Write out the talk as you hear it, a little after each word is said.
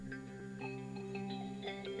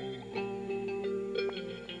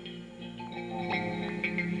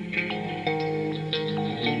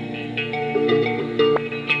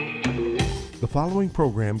following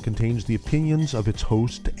program contains the opinions of its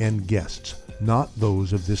host and guests, not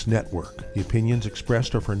those of this network. The opinions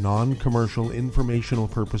expressed are for non-commercial informational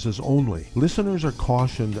purposes only. Listeners are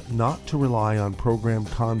cautioned not to rely on program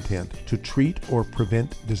content to treat or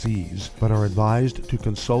prevent disease, but are advised to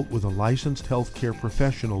consult with a licensed healthcare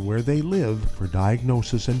professional where they live for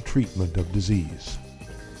diagnosis and treatment of disease.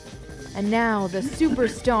 And now, the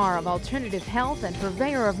superstar of alternative health and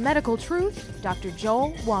purveyor of medical truth, Dr.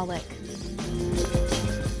 Joel Wallach.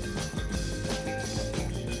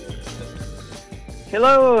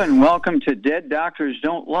 Hello and welcome to Dead Doctors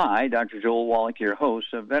Don't Lie. Dr. Joel Wallach, your host,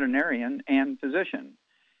 a veterinarian and physician.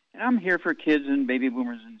 And I'm here for kids and baby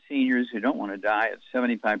boomers and seniors who don't want to die at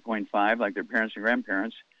 75.5 like their parents and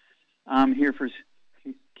grandparents. I'm here for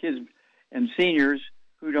kids and seniors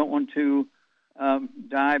who don't want to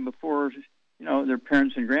die before, their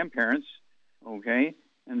parents and grandparents, okay?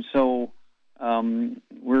 And so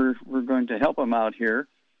we're going to help them out here.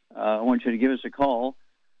 I want you to give us a call,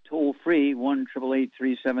 toll-free,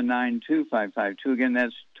 1-888-379-2552. Again,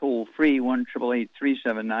 that's toll-free,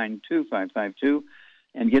 1-888-379-2552,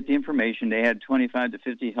 and get the information to add 25 to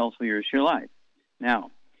 50 healthful years to your life.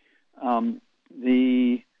 Now,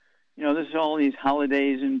 this is all these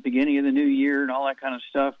holidays and beginning of the new year and all that kind of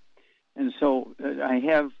stuff. And so I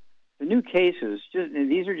have the new cases.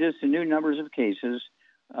 These are just the new numbers of cases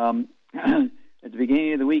at the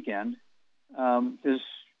beginning of the weekend.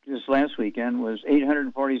 This last weekend was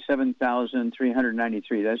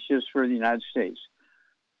 847,393. That's just for the United States.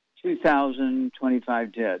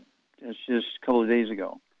 2,025 dead. That's just a couple of days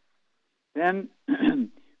ago. Then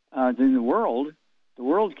in the world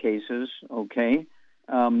cases, okay,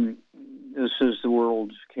 this is the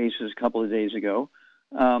world cases a couple of days ago.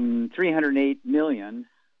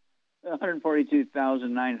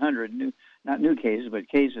 308,142,900 not new cases, but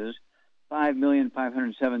cases.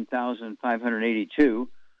 5,507,582.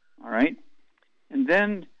 All right, and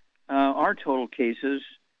then our total cases,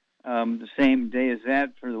 the same day as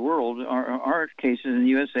that for the world, our cases in the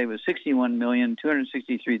USA was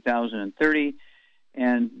 61,263,030,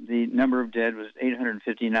 and the number of dead was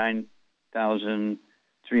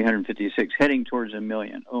 859,356, heading towards 1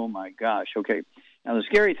 million. Oh my gosh! Okay. Now, the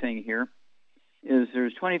scary thing here is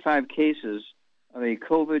there's 25 cases of a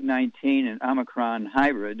COVID-19 and Omicron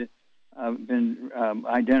hybrid been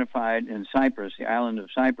identified in Cyprus, the island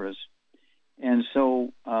of Cyprus. And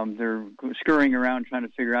so they're scurrying around trying to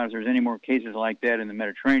figure out if there's any more cases like that in the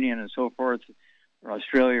Mediterranean and so forth, or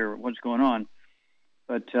Australia, or what's going on.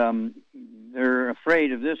 But they're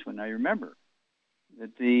afraid of this one. Now, you remember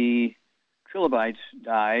that the trilobites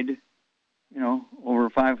died,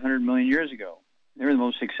 over 500 million years ago. They were the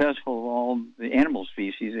most successful of all the animal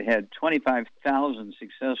species. They had 25,000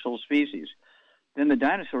 successful species. Then the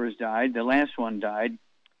dinosaurs died. The last one died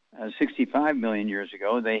 65 million years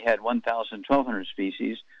ago. They had 1,200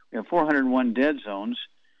 species. We have 401 dead zones.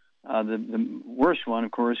 The worst one,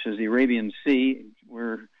 of course, is the Arabian Sea,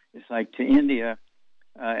 where it's like to India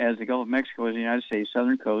as the Gulf of Mexico is the United States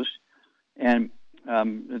southern coast. And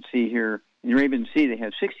let's see here. In the Arabian Sea, they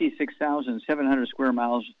have 66,700 square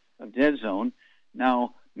miles of dead zone.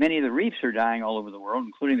 Now, many of the reefs are dying all over the world,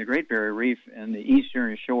 including the Great Barrier Reef and the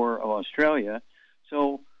eastern shore of Australia.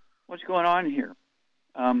 So what's going on here?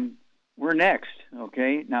 We're next,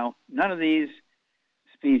 okay? Now, none of these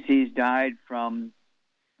species died from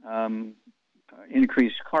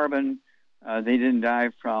increased carbon. They didn't die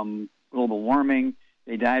from global warming.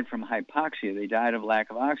 They died from hypoxia. They died of lack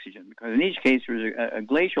of oxygen. Because in each case, there was a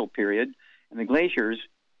glacial period, and the glaciers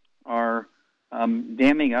are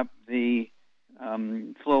damming up the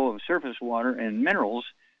flow of surface water and minerals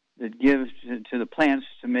that give to the plants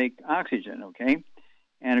to make oxygen, okay?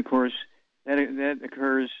 And, of course, that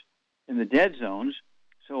occurs in the dead zones.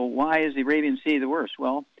 So why is the Arabian Sea the worst?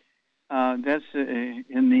 Well, that's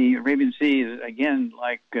in the Arabian Sea, again,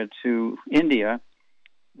 like to India,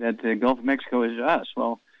 that the Gulf of Mexico is to us.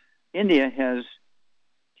 Well, India has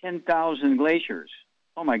 10,000 glaciers.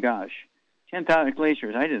 Oh, my gosh, 10,000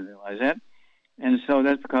 glaciers. I didn't realize that. And so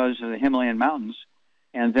that's because of the Himalayan mountains.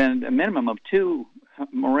 And then a minimum of 2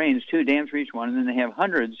 moraines, 2 dams for each one. And then they have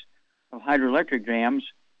hundreds of hydroelectric dams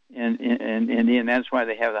in India, and that's why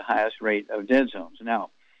they have the highest rate of dead zones.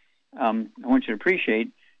 Now, I want you to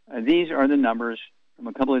appreciate, these are the numbers from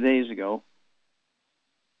a couple of days ago.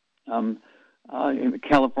 In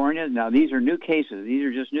California, now these are new cases. These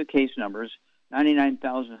are just new case numbers,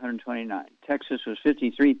 99,129. Texas was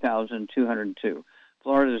 53,202.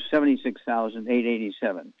 Florida is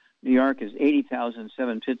 76,887. New York is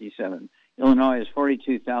 80,757. Illinois is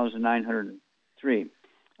 42,903.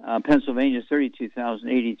 Pennsylvania is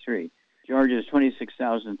 32,083. Georgia is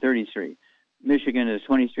 26,033. Michigan is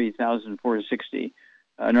 23,460.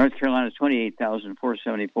 North Carolina is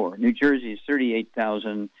 28,474. New Jersey is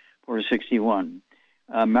 38,461.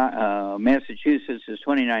 Massachusetts is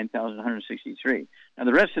 29,163. Now,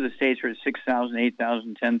 the rest of the states are at 6,000,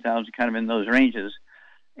 8,000, 10,000, kind of in those ranges.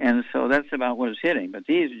 And so that's about what it's hitting. But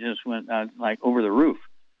these just went like over the roof,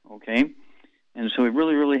 okay? And so we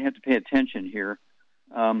really, really have to pay attention here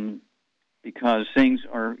because things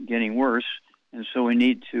are getting worse. And so we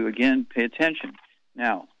need to, again, pay attention.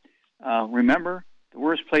 Now, remember, the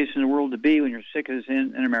worst place in the world to be when you're sick is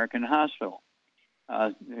in an American hospital.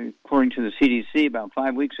 According to the CDC, about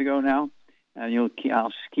 5 weeks ago now, and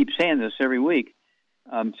I'll keep saying this every week,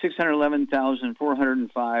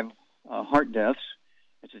 611,405 heart deaths.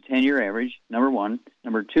 It's a 10-year average, number one.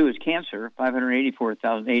 Number two is cancer,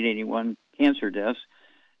 584,881 cancer deaths.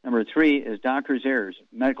 Number three is doctors' errors,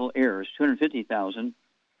 medical errors, 250,000.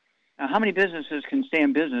 Now, how many businesses can stay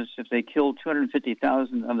in business if they kill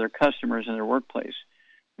 250,000 of their customers in their workplace?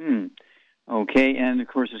 Okay, and of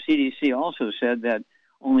course the CDC also said that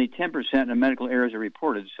only 10% of medical errors are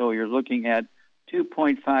reported. So you're looking at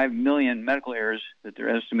 2.5 million medical errors that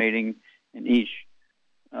they're estimating in each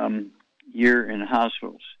year in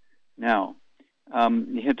hospitals. Now,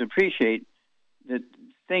 you have to appreciate that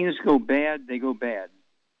things go bad, they go bad.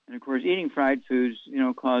 And of course, eating fried foods,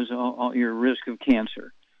 cause all your risk of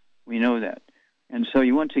cancer. We know that. And so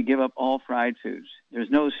you want to give up all fried foods. There's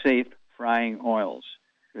no safe frying oils.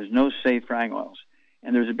 There's no safe frying oils.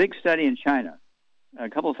 And there's a big study in China, a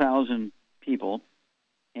couple thousand people,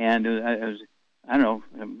 and it was, I don't know,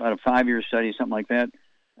 about a 5-year study, something like that.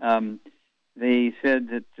 They said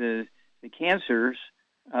that the cancers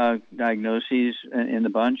diagnoses in the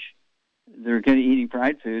bunch, they're going to eating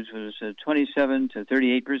fried foods was 27 to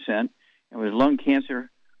 38%. It was lung cancer,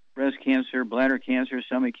 breast cancer, bladder cancer,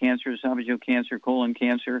 stomach cancer, esophageal cancer, colon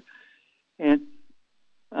cancer. And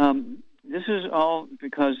this is all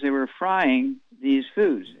because they were frying these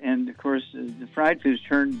foods. And, of course, the fried foods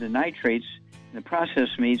turned the nitrates and the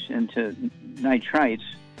processed meats into nitrites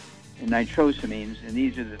and nitrosamines, and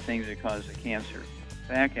these are the things that cause the cancer.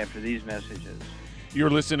 Back after these messages. You're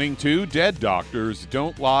listening to Dead Doctors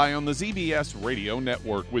Don't Lie on the ZBS Radio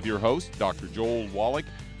Network with your host, Dr. Joel Wallach.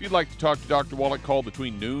 If you'd like to talk to Dr. Wallach, call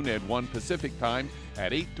between noon and 1 Pacific Time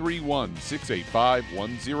at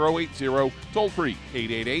 831-685-1080. Toll free,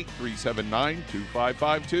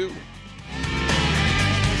 888-379-2552.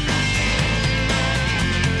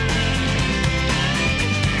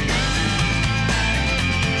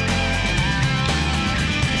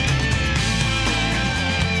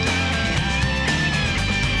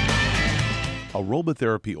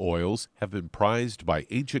 Aromatherapy oils have been prized by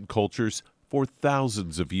ancient cultures for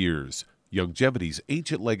thousands of years. Youngevity's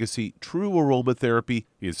ancient legacy, True Aromatherapy,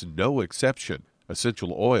 is no exception.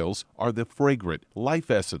 Essential oils are the fragrant life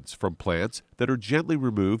essence from plants that are gently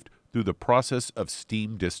removed through the process of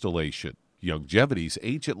steam distillation. Youngevity's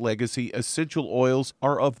ancient legacy essential oils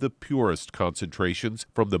are of the purest concentrations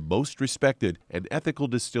from the most respected and ethical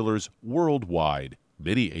distillers worldwide.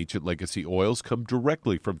 Many Ancient Legacy oils come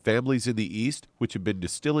directly from families in the East which have been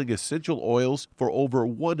distilling essential oils for over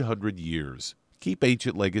 100 years. Keep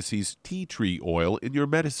Ancient Legacy's tea tree oil in your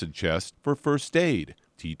medicine chest for first aid.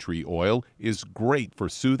 Tea tree oil is great for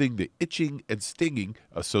soothing the itching and stinging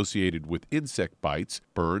associated with insect bites,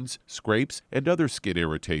 burns, scrapes, and other skin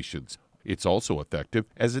irritations. It's also effective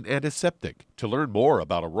as an antiseptic. To learn more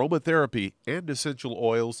about aromatherapy and essential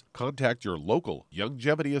oils, contact your local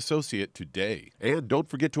Youngevity associate today. And don't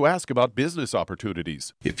forget to ask about business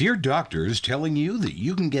opportunities. If your doctor is telling you that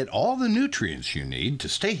you can get all the nutrients you need to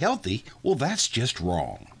stay healthy, well, that's just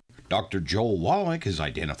wrong. Dr. Joel Wallach has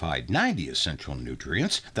identified 90 essential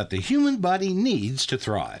nutrients that the human body needs to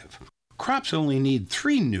thrive. Crops only need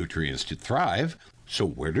 3 nutrients to thrive. So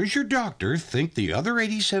where does your doctor think the other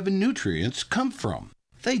 87 nutrients come from?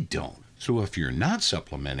 They don't. So if you're not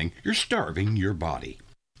supplementing, you're starving your body.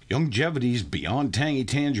 Youngevity's Beyond Tangy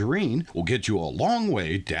Tangerine will get you a long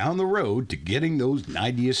way down the road to getting those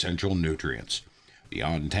 90 essential nutrients.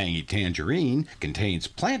 Beyond Tangy Tangerine contains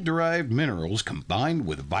plant-derived minerals combined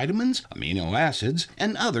with vitamins, amino acids,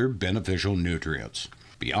 and other beneficial nutrients.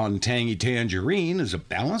 Beyond Tangy Tangerine is a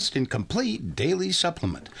balanced and complete daily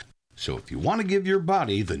supplement. So if you want to give your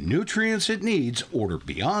body the nutrients it needs, order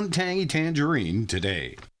Beyond Tangy Tangerine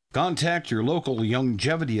today. Contact your local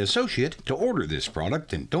Youngevity associate to order this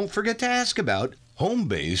product, and don't forget to ask about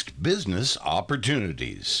home-based business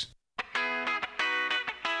opportunities.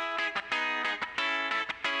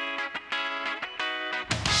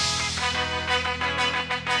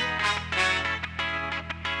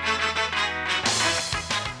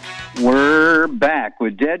 We're back. back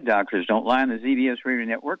with Dead Doctors Don't Lie on the ZBS Radio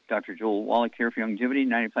Network. Dr. Joel Wallach here for Longevity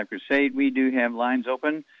 95 Crusade. We do have lines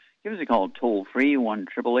open. Give us a call toll-free,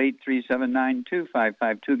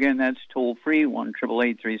 1-888-379-2552. Again, that's toll-free,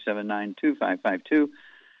 1-888-379-2552.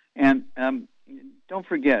 And don't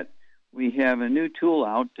forget, we have a new tool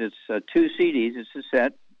out. It's 2 CDs. It's a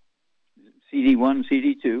set, CD1,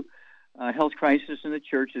 CD2. Health Crisis in the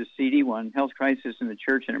Church is CD1. Health Crisis in the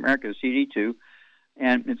Church in America is CD2.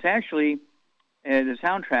 And it's actually the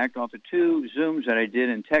soundtrack off of 2 Zooms that I did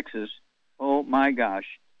in Texas. Oh, my gosh.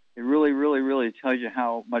 It really, really, really tells you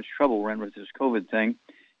how much trouble we're in with this COVID thing.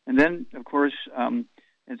 And then, of course,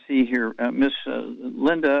 let's see here, Miss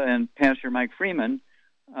Linda and Pastor Mike Freeman,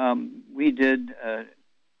 we did a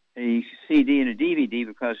CD and a DVD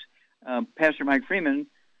because Pastor Mike Freeman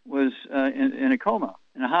was in a coma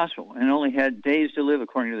in a hospital and only had days to live,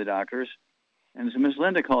 according to the doctors. And so Miss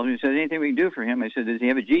Linda called me and said, anything we can do for him? I said, does he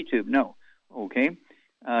have a G-tube? No. Okay.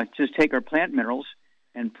 Just take our plant minerals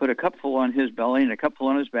and put a cupful on his belly and a cupful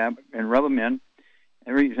on his back and rub them in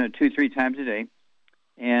every 2-3 times a day.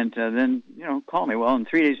 And then, call me. Well, in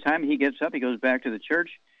 3 days' time, he gets up, he goes back to the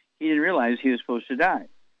church. He didn't realize he was supposed to die.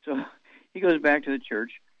 So he goes back to the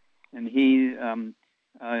church, and he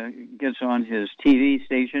gets on his TV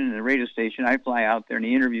station and the radio station. I fly out there, and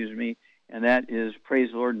he interviews me, and that is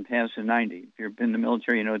Praise the Lord and Pass the 90. If you've been in the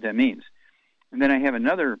military, you know what that means. And then I have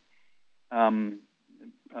another,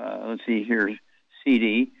 let's see here,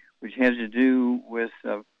 CD, which has to do with,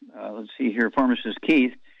 pharmacist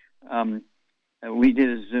Keith. We did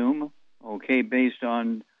a Zoom, based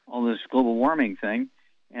on all this global warming thing,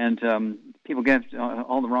 and people get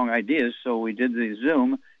all the wrong ideas, so we did the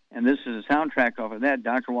Zoom, and this is a soundtrack off of that,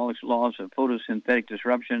 Dr. Wallach's Laws of Photosynthetic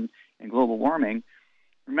Disruption and Global Warming.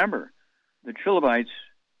 Remember, the trilobites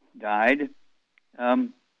died,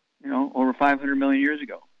 over 500 million years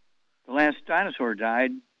ago. The last dinosaur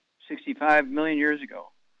died 65 million years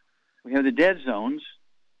ago. We have the dead zones,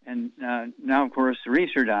 and now, of course, the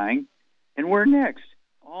reefs are dying, and we're next.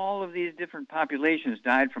 All of these different populations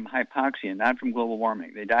died from hypoxia, not from global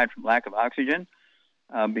warming. They died from lack of oxygen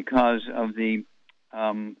because of the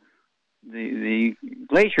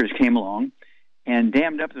glaciers came along and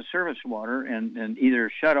dammed up the surface water and either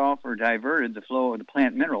shut off or diverted the flow of the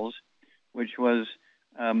plant minerals, which was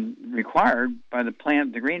required by the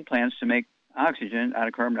green plants to make oxygen out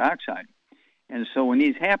of carbon dioxide. And so when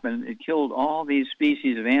these happened, it killed all these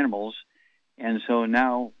species of animals, and so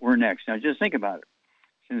now we're next. Now just think about it.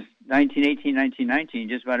 Since 1918, 1919,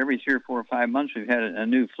 just about every 3 or 4 or 5 months, we've had a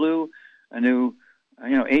new flu, a new,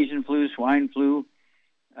 Asian flu, swine flu,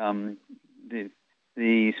 the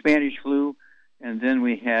Spanish flu, and then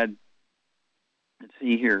we had, let's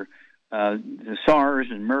see here, the SARS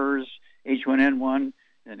and MERS, H1N1,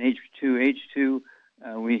 and H2H2.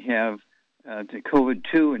 We have the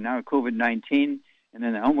COVID-2 and now COVID-19, and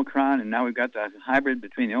then the Omicron, and now we've got the hybrid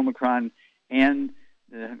between the Omicron and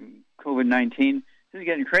the COVID-19. This is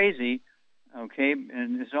getting crazy,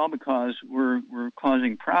 and it's all because we're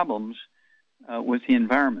causing problems with the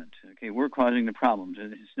environment. We're causing the problems.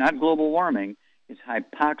 It's not global warming, it's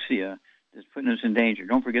hypoxia that's putting us in danger.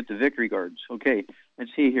 Don't forget the Victory Guards.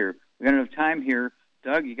 Let's see here. We've got enough time here.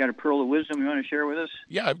 Doug, you got a pearl of wisdom you want to share with us?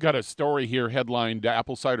 Yeah, I've got a story here headlined,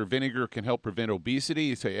 Apple Cider Vinegar Can Help Prevent Obesity.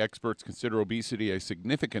 You say experts consider obesity a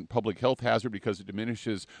significant public health hazard because it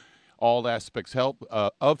diminishes all aspects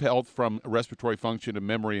of health from respiratory function to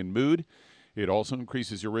memory and mood. It also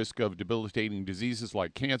increases your risk of debilitating diseases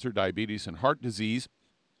like cancer, diabetes, and heart disease.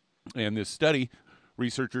 And this study,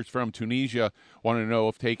 researchers from Tunisia want to know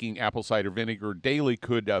if taking apple cider vinegar daily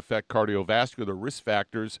could affect cardiovascular risk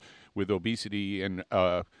factors with obesity. And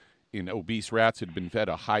in obese rats had been fed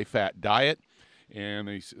a high-fat diet, and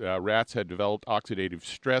these rats had developed oxidative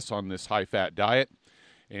stress on this high-fat diet.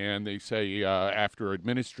 And they say after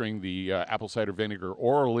administering the apple cider vinegar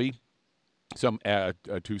orally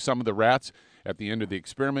to some of the rats at the end of the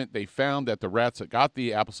experiment, they found that the rats that got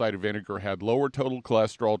the apple cider vinegar had lower total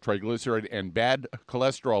cholesterol, triglyceride, and bad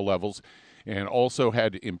cholesterol levels, and also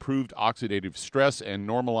had improved oxidative stress and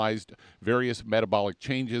normalized various metabolic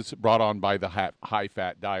changes brought on by the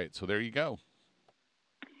high-fat diet. So there you go.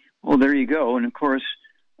 Well, there you go. And, of course,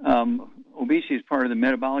 obesity is part of the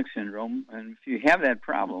metabolic syndrome, and if you have that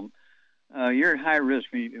problem, you're at high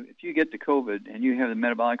risk. If you get the COVID and you have the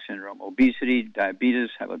metabolic syndrome, obesity, diabetes,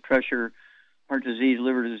 high blood pressure, heart disease,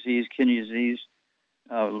 liver disease, kidney disease,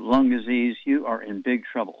 lung disease, you are in big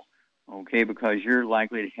trouble, because you're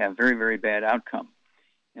likely to have very, very bad outcome.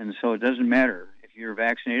 And so it doesn't matter if you're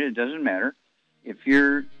vaccinated. It doesn't matter. If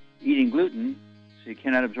you're eating gluten, so you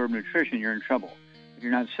cannot absorb nutrition, you're in trouble. If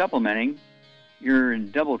you're not supplementing, you're in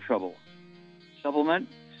double trouble. supplement,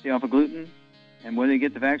 stay off of gluten, and whether you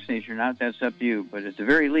get the vaccination or not, that's up to you. But at the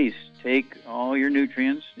very least, take all your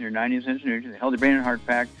nutrients, your 90 essential nutrients, the Healthy Brain and Heart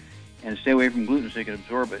Pack, and stay away from gluten so you can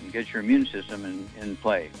absorb it and get your immune system in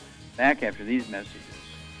play. Back after these messages.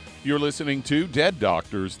 You're listening to Dead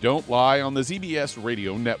Doctors Don't Lie on the ZBS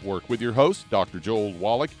Radio Network with your host, Dr. Joel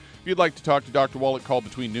Wallach. If you'd like to talk to Dr. Wallach, call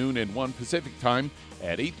between noon and 1 Pacific Time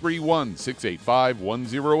at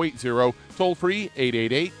 831-685-1080, toll free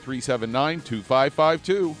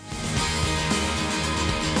 888-379-2552.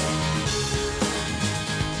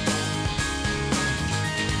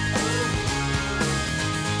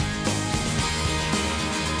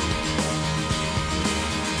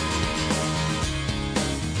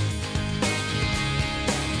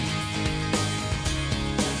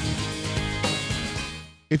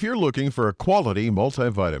 If you're looking for a quality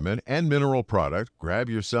multivitamin and mineral product, grab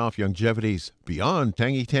yourself Youngevity's Beyond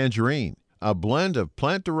Tangy Tangerine, a blend of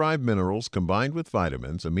plant-derived minerals combined with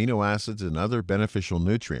vitamins, amino acids, and other beneficial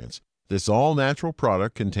nutrients. This all-natural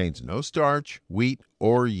product contains no starch, wheat,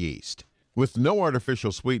 or yeast, with no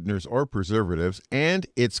artificial sweeteners or preservatives, and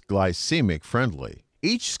it's glycemic friendly.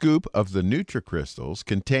 Each scoop of the NutriCrystals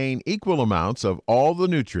contain equal amounts of all the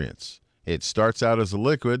nutrients. It starts out as a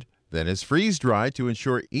liquid, then is freeze-dried to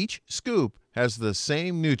ensure each scoop has the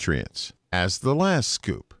same nutrients as the last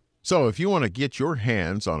scoop. So if you want to get your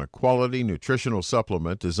hands on a quality nutritional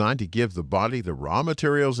supplement designed to give the body the raw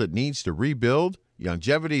materials it needs to rebuild,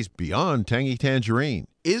 Youngevity's Beyond Tangy Tangerine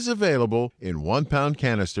is available in 1-pound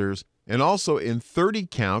canisters and also in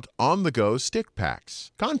 30-count on-the-go stick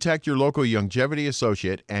packs. Contact your local Youngevity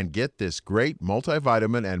associate and get this great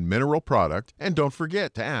multivitamin and mineral product, and don't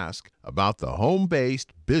forget to ask about the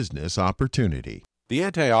home-based business opportunity. The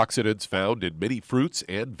antioxidants found in many fruits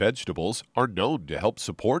and vegetables are known to help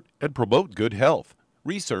support and promote good health.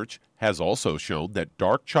 Research has also shown that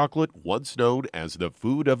dark chocolate, once known as the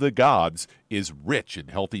food of the gods, is rich in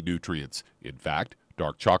healthy nutrients. In fact,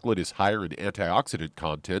 dark chocolate is higher in antioxidant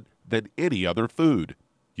content than any other food.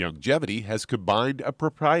 Youngevity has combined a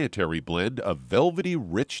proprietary blend of velvety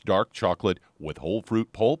rich dark chocolate with whole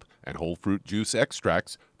fruit pulp and whole fruit juice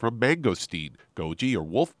extracts from mangosteen, goji or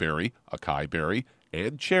wolfberry, acai berry,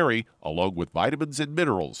 and cherry, along with vitamins and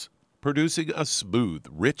minerals, producing a smooth,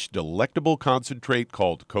 rich, delectable concentrate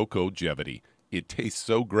called Cocogevity. It tastes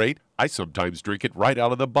so great, I sometimes drink it right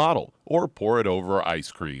out of the bottle or pour it over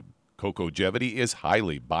ice cream. Cocogevity is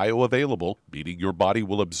highly bioavailable, meaning your body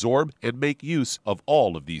will absorb and make use of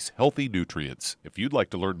all of these healthy nutrients. If you'd like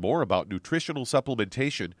to learn more about nutritional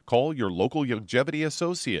supplementation, call your local Youngevity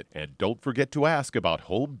associate, and don't forget to ask about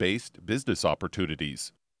home-based business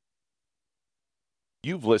opportunities.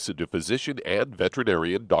 You've listened to physician and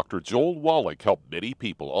veterinarian Dr. Joel Wallach help many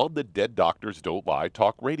people on the Dead Doctors Don't Lie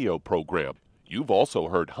talk radio program. You've also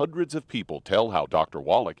heard hundreds of people tell how Dr.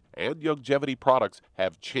 Wallach and Youngevity products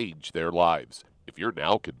have changed their lives. If you're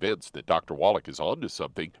now convinced that Dr. Wallach is onto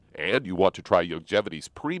something and you want to try Youngevity's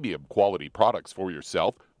premium quality products for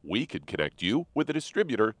yourself, we can connect you with a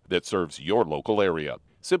distributor that serves your local area.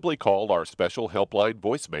 Simply call our special helpline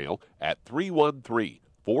voicemail at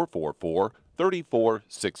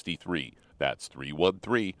 313-444-3463. That's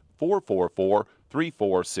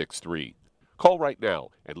 313-444-3463. Call right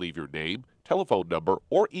now and leave your name, telephone number,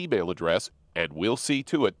 or email address, and we'll see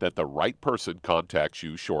to it that the right person contacts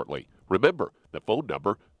you shortly. Remember, the phone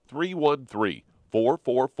number,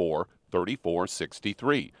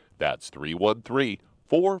 313-444-3463. That's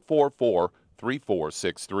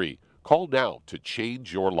 313-444-3463. Call now to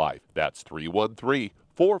change your life. That's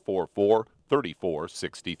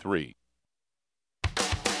 313-444-3463.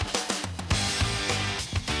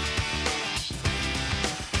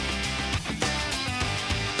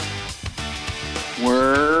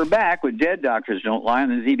 We're back with Dead Doctors Don't Lie on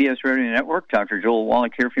the ZBS Radio Network. Dr. Joel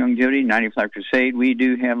Wallach here for Youngevity, 95 Crusade. We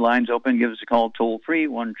do have lines open. Give us a call toll-free,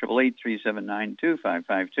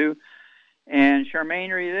 1-888-379-2552. And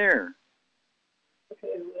Charmaine, are you there?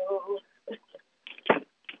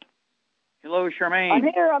 Hello, Charmaine. I'm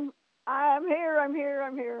here. I'm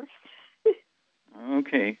here.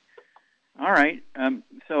 Okay. All right.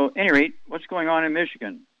 So, at any rate, what's going on in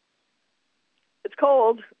Michigan? It's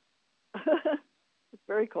cold. It's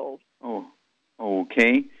very cold. Oh,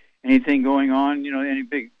 okay. Anything going on? Any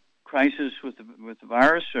big crisis with the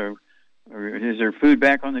virus, or is there food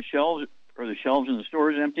back on the shelves, or the shelves in the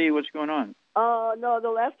stores empty? What's going on? No. The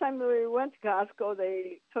last time we went to Costco,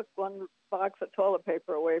 they took one box of toilet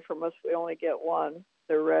paper away from us. We only get one.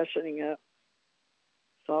 They're rationing it.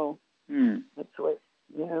 So that's what.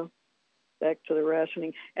 Back to the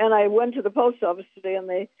rationing. And I went to the post office today, and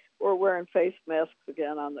they were wearing face masks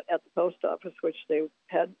again at the post office, which they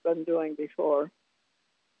had been doing before.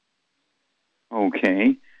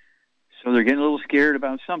 Okay. So they're getting a little scared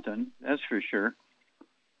about something, that's for sure.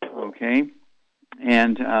 Okay.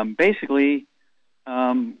 And basically,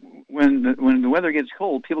 when the weather gets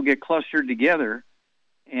cold, people get clustered together,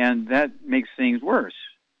 and that makes things worse.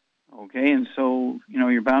 Okay, and so,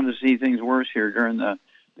 you're bound to see things worse here during the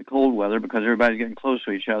cold weather because everybody's getting close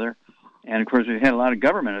to each other. And, of course, we've had a lot of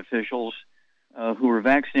government officials who were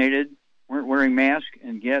vaccinated, weren't wearing masks,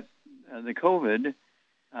 and get the COVID.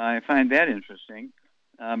 I find that interesting.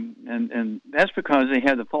 And that's because they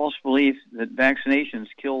have the false belief that vaccinations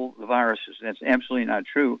kill the viruses. That's absolutely not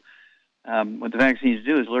true. What the vaccines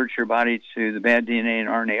do is alert your body to the bad DNA and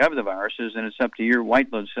RNA of the viruses, and it's up to your white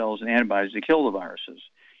blood cells and antibodies to kill the viruses.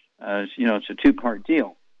 It's a two-part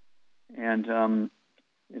deal. And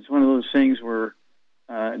it's one of those things where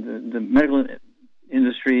the medical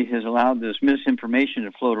industry has allowed this misinformation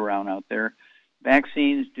to float around out there.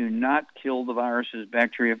 Vaccines do not kill the viruses,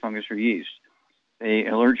 bacteria, fungus, or yeast. They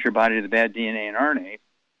alert your body to the bad DNA and RNA.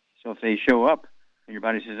 So if they show up and your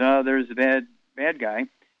body says, oh, there's the bad guy, and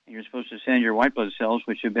you're supposed to send your white blood cells,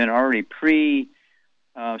 which have been already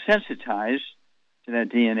pre-sensitized to that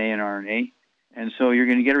DNA and RNA. And so you're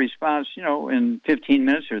going to get a response, in 15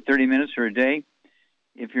 minutes or 30 minutes or a day.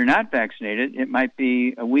 If you're not vaccinated, it might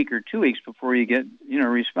be a week or 2 weeks before you get, a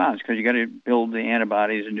response because you got to build the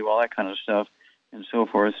antibodies and do all that kind of stuff and so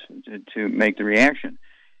forth to make the reaction.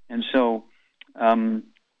 And so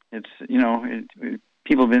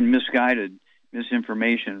people have been misguided,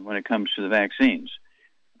 misinformation when it comes to the vaccines.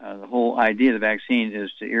 The whole idea of the vaccine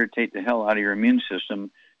is to irritate the hell out of your immune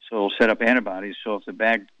system so it'll set up antibodies. So if the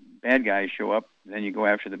bad guys show up, then you go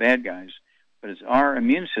after the bad guys. But it's our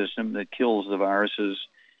immune system that kills the viruses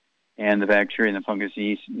and the bacteria and the fungus and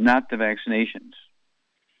yeast, not the vaccinations.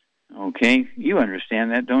 Okay? You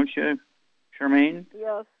understand that, don't you, Charmaine?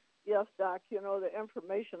 Yes, Doc. The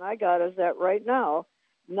information I got is that right now,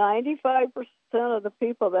 95% of the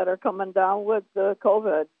people that are coming down with the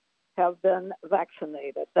COVID have been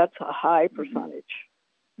vaccinated. That's a high percentage,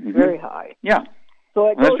 very high. Yeah. So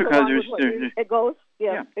it goes because along with what it goes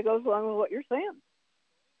along with what you're saying.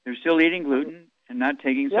 They're still eating gluten and not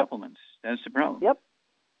taking supplements. That's the problem. Yep,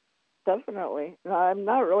 definitely. I'm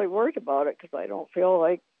not really worried about it because I don't feel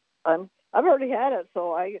like I've already had it,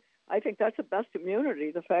 so I think that's the best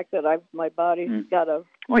immunity. The fact that my body's got a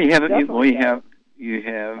you have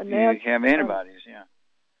antibodies. Yeah,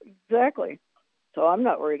 exactly. So I'm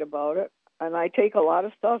not worried about it, and I take a lot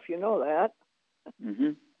of stuff. You know that.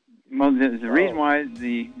 Mm-hmm. Well, the reason why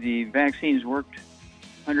the vaccines worked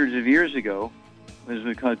hundreds of years ago was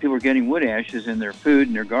because people were getting wood ashes in their food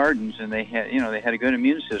and their gardens, and they had a good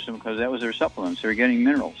immune system because that was their supplements. They were getting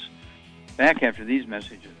minerals. Back after these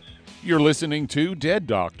messages. You're listening to Dead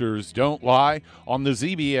Doctors Don't Lie on the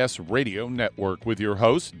ZBS Radio Network with your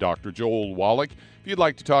host, Dr. Joel Wallach. If you'd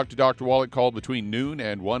like to talk to Dr. Wallach, call between noon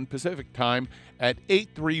and 1 Pacific time at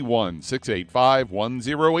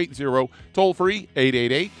 831-685-1080. Toll free,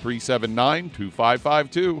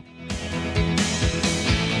 888-379-2552.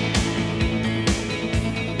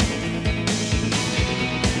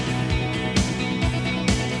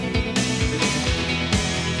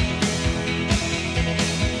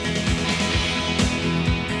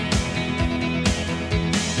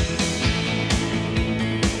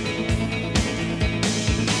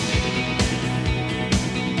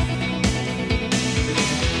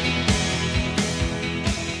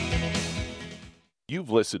 You've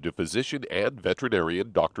listened to physician and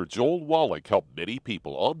veterinarian Dr. Joel Wallach help many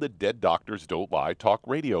people on the Dead Doctors Don't Lie talk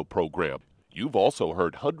radio program. You've also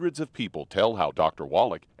heard hundreds of people tell how Dr.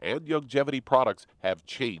 Wallach and Youngevity products have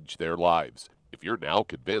changed their lives. If you're now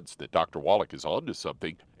convinced that Dr. Wallach is onto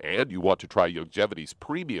something and you want to try Youngevity's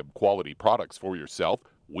premium quality products for yourself,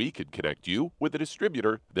 we can connect you with a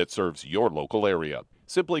distributor that serves your local area.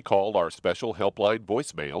 Simply call our special helpline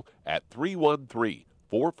voicemail at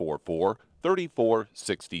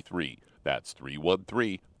 313-444-3463. That's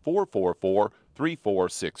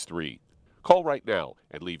 313-444-3463. Call right now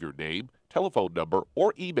and leave your name, telephone number,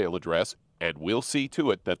 or email address, and we'll see to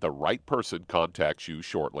it that the right person contacts you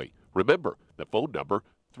shortly. Remember, the phone number,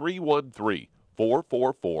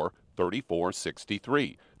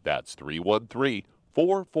 313-444-3463. That's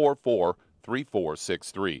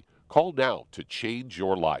 313-444-3463. Call now to change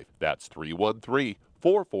your life. That's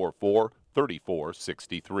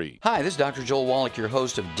 313-444-3463. Hi, this is Dr. Joel Wallach, your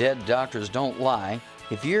host of Dead Doctors Don't Lie.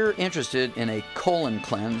 If you're interested in a colon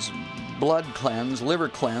cleanse, blood cleanse, liver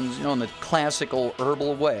cleanse, in the classical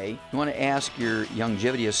herbal way, you want to ask your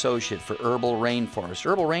Youngevity associate for Herbal Rainforest.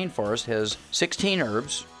 Herbal Rainforest has 16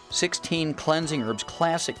 herbs, 16 cleansing herbs,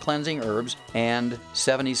 classic cleansing herbs, and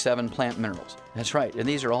 77 plant minerals. That's right, and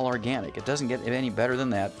these are all organic. It doesn't get any better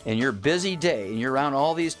than that. In your busy day, and you're around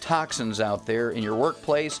all these toxins out there in your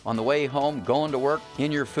workplace, on the way home, going to work,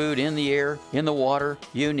 in your food, in the air, in the water,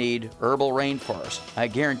 you need Herbal Rainforest. I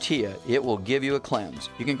guarantee you, it will give you a cleanse.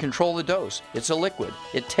 You can control the dose. It's a liquid.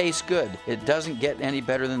 It tastes good. It doesn't get any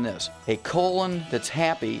better than this. A colon that's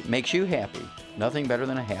happy makes you happy. Nothing better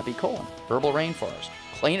than a happy colon. Herbal Rainforest.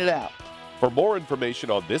 Clean it out. For more information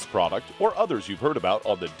on this product or others you've heard about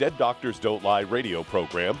on the Dead Doctors Don't Lie radio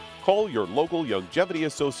program, call your local Youngevity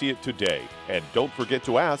associate today. And don't forget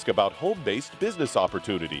to ask about home-based business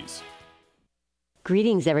opportunities.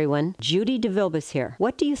 Greetings, everyone. Judy DeVilbus here.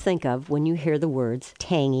 What do you think of when you hear the words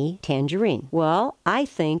tangy tangerine? Well, I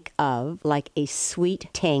think of like a sweet,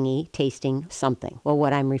 tangy tasting something. Well,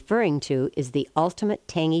 what I'm referring to is the Ultimate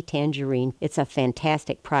Tangy Tangerine. It's a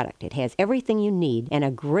fantastic product. It has everything you need, and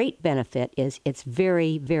a great benefit is it's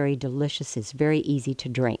very, very delicious. It's very easy to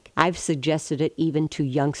drink. I've suggested it even to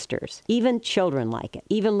youngsters. Even children like it.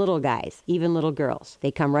 Even little guys. Even little girls.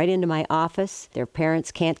 They come right into my office. Their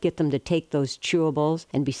parents can't get them to take those chewables,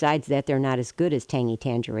 and besides that, they're not as good as Tangy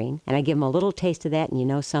Tangerine. And I give them a little taste of that, and you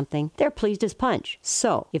know something? They're pleased as punch.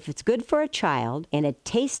 So, if it's good for a child and it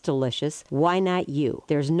tastes delicious, why not you?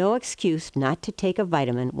 There's no excuse not to take a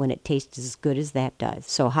vitamin when it tastes as good as that does.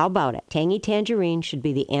 So how about it? Tangy Tangerine should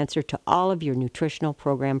be the answer to all of your nutritional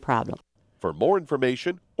program problems. For more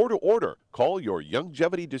information or to order, call your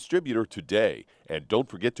Youngevity distributor today. And don't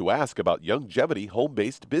forget to ask about Youngevity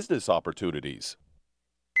home-based business opportunities.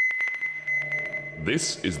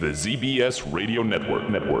 This is the ZBS Radio Network.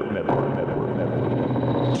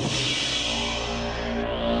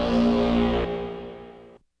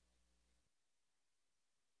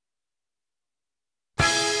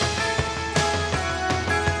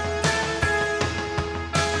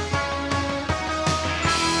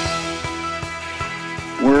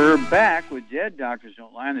 We're back with Dead Doctors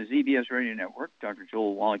Don't Lie on the ZBS Radio Network. Dr.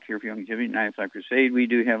 Joel Wallach here for Youngevity 95 Crusade. We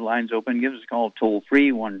do have lines open. Give us a call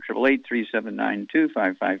toll-free,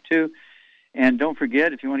 1-888-379-2552. And don't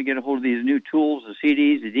forget, if you want to get a hold of these new tools, the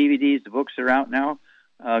CDs, the DVDs, the books that are out now,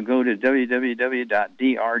 go to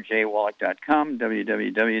www.drjwallach.com,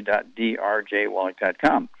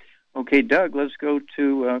 www.drjwallach.com. Okay, Doug, let's go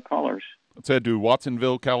to callers. Let's head to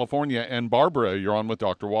Watsonville, California. And Barbara, you're on with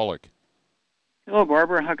Dr. Wallach. Hello,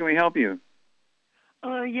 Barbara. How can we help you?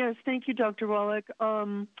 Yes, thank you, Dr. Wallach.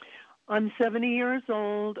 I'm 70 years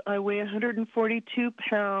old. I weigh 142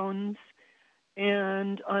 pounds,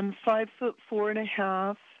 and I'm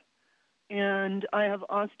 5'4.5", and I have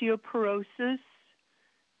osteoporosis.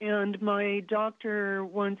 And my doctor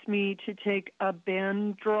wants me to take a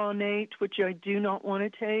Bandronate, which I do not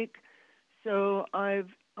want to take. So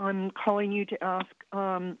I'm calling you to ask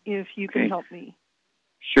if you can help me.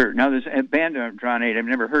 Sure. Now, this Bandronate, I've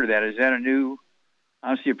never heard of that. Is that a new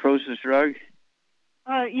osteoporosis drug?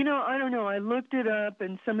 I don't know. I looked it up,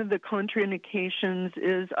 and some of the contraindications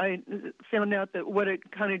is I found out that what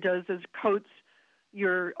it kind of does is coats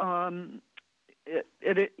your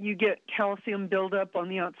you get calcium buildup on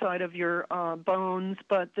the outside of your bones,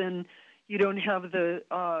 but then you don't have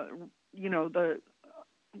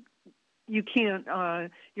you can't,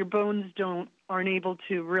 your bones aren't able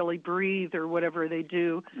to really breathe or whatever they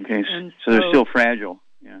do. Okay, so they're still fragile.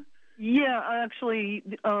 Yeah. Yeah, actually,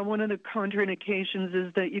 one of the contraindications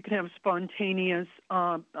is that you can have spontaneous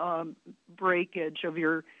breakage of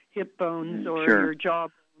your hip bones or your jaw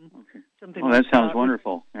bone. Okay. Something that sounds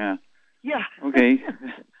wonderful. Yeah. Yeah. Okay.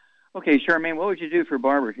 Okay, Charmaine, what would you do for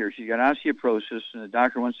Barbara here? She's got osteoporosis, and the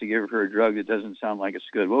doctor wants to give her a drug that doesn't sound like it's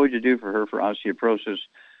good. What would you do for her for osteoporosis?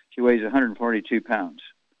 She weighs 142 pounds.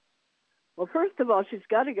 Well, first of all, she's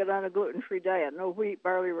got to get on a gluten-free diet. No wheat,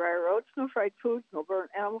 barley, rye, or oats, no fried foods, no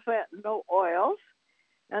burnt animal fat, no oils.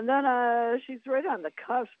 And then she's right on the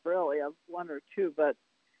cusp, really, of one or two. But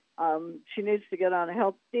she needs to get on a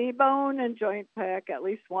healthy bone and joint pack, at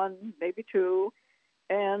least one, maybe two.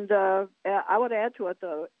 And I would add to it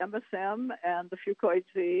the MSM and the Fucoid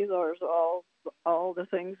Z. Those are all the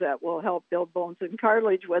things that will help build bones and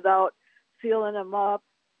cartilage without sealing them up.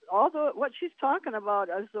 Although what she's talking about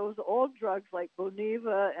is those old drugs like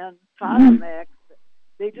Boniva and Tonimax.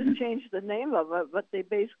 They just changed the name of it, but they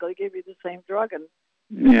basically give you the same drug, and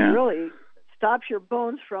it really stops your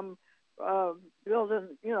bones from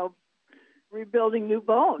rebuilding new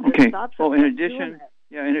bones. Okay. Well, in addition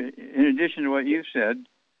to what you said,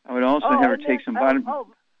 I would also have her take some vitamin.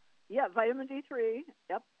 Vitamin D3.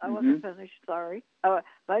 Yep, I wasn't finished. Sorry.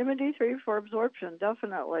 Vitamin D3 for absorption,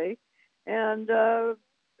 definitely, and.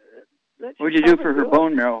 What would you do for her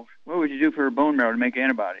bone marrow? what would you do for her bone marrow to make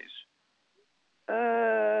antibodies?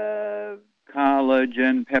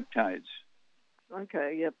 Collagen peptides.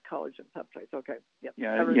 Okay, yep, collagen peptides. Okay, yep.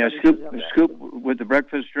 Yeah, scoop with the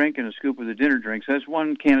breakfast drink and a scoop with the dinner drink. So that's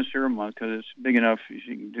one canister a month because it's big enough.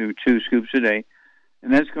 You can do 2 scoops a day.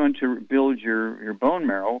 And that's going to build your bone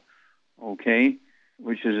marrow, okay,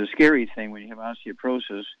 which is a scary thing when you have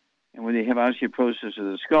osteoporosis. And when you have osteoporosis of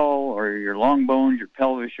the skull or your long bones, your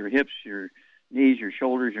pelvis, your hips, your knees, your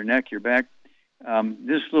shoulders, your neck, your back,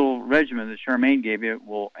 this little regimen that Charmaine gave you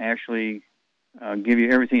will actually give you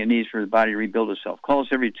everything it needs for the body to rebuild itself. Call us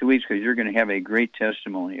every 2 weeks because you're going to have a great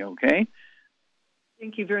testimony, okay?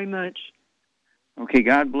 Thank you very much. Okay,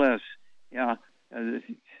 God bless. Yeah,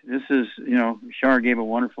 this is, Char gave a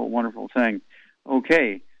wonderful, wonderful thing.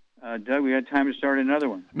 Okay, Doug, we got time to start another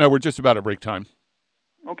one. No, we're just about at break time.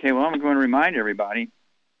 Okay, well, I'm going to remind everybody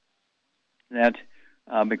that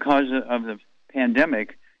because of the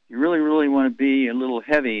pandemic, you really, really want to be a little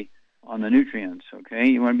heavy on the nutrients, okay?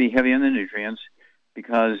 You want to be heavy on the nutrients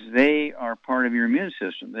because they are part of your immune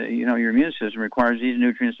system. Your immune system requires these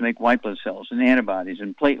nutrients to make white blood cells and antibodies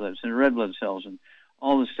and platelets and red blood cells and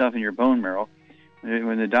all the stuff in your bone marrow.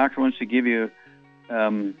 When the doctor wants to give you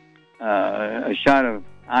a shot of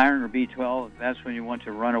iron or B12, that's when you want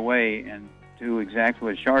to run away and do exactly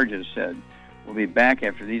what Char just said. We'll be back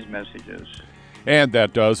after these messages. And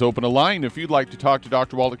that does open a line. If you'd like to talk to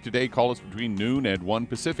Dr. Wallach today, call us between noon and 1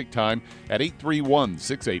 Pacific time at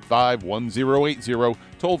 831-685-1080.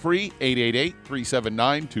 Toll free,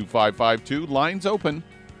 888-379-2552. Lines open.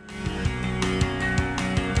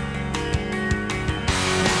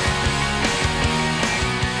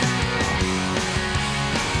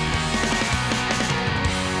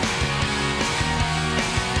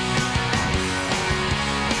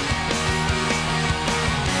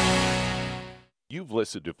 You've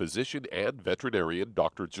listened to physician and veterinarian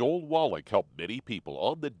Dr. Joel Wallach help many people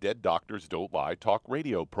on the Dead Doctors Don't Lie talk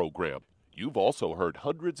radio program. You've also heard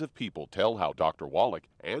hundreds of people tell how Dr. Wallach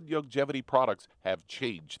and Youngevity products have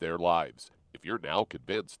changed their lives. If you're now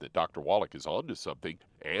convinced that Dr. Wallach is onto something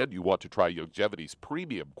and you want to try Youngevity's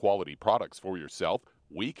premium quality products for yourself,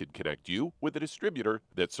 we can connect you with a distributor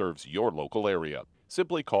that serves your local area.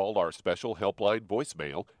 Simply call our special helpline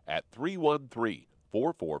voicemail at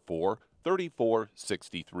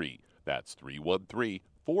 313-444-3463. That's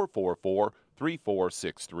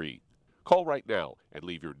 313-444-3463. Call right now and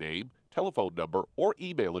leave your name, telephone number, or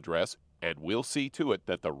email address, and we'll see to it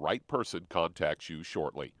that the right person contacts you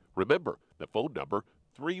shortly. Remember, the phone number,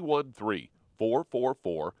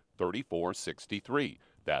 313-444-3463.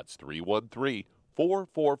 That's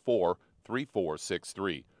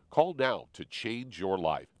 313-444-3463. Call now to change your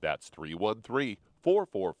life. That's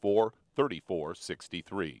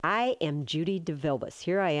 313-444-3463. I am Judy DeVilbus.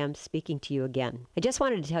 Here I am speaking to you again. I just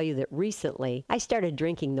wanted to tell you that recently I started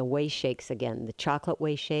drinking the Whey Shakes again, the chocolate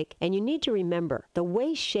Whey Shake. And you need to remember, the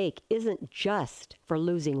Whey Shake isn't just for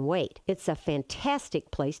losing weight. It's a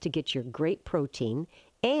fantastic place to get your great protein.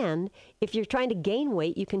 And if you're trying to gain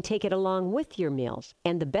weight, you can take it along with your meals.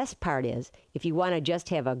 And the best part is, if you want to just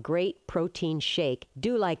have a great protein shake,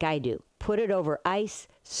 do like I do. Put it over ice,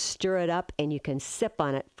 stir it up, and you can sip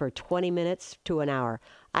on it for 20 minutes to an hour.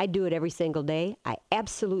 I do it every single day. I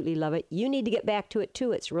absolutely love it. You need to get back to it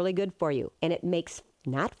too. It's really good for you. And it makes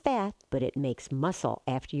not fat, but it makes muscle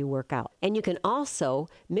after you work out. And you can also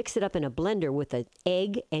mix it up in a blender with an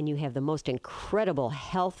egg, and you have the most incredible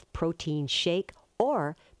health protein shake.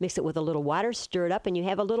 Or mix it with a little water, stir it up, and you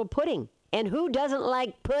have a little pudding. And who doesn't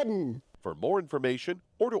like pudding? For more information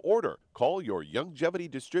or to order, call your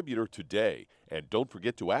Youngevity distributor today. And don't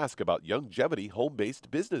forget to ask about Youngevity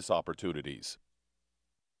home-based business opportunities.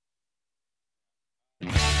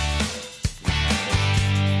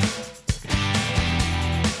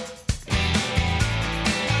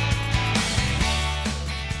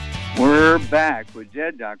 We're back with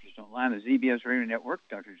Dead Doctors Don't Lie on the ZBS Radio Network.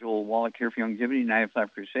 Dr. Joel Wallach here for Youngevity,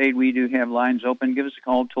 905 Crusade. We do have lines open. Give us a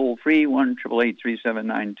call toll-free,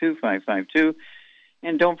 1-888-379-2552.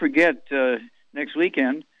 And don't forget, next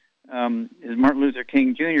weekend is Martin Luther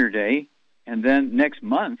King Jr. Day. And then next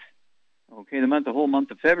month, the whole month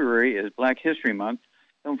of February is Black History Month.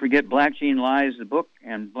 Don't forget Black Gene Lies, the book,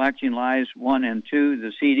 and Black Gene Lies 1 and 2,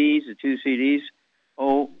 the CDs, the 2 CDs.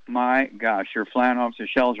 Oh, my gosh, they're flying off the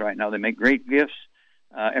shelves right now. They make great gifts.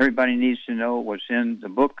 Everybody needs to know what's in the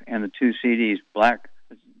book and the 2 CDs, Black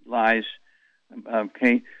Lies,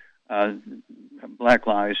 Black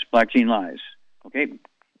Lies, Black Gene Lies. Okay?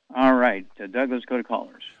 All right, Doug, let's go to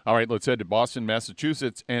callers. All right, let's head to Boston,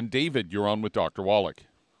 Massachusetts. And David, you're on with Dr. Wallach.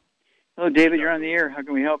 Hello, David, you're on the air. How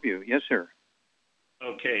can we help you? Yes, sir.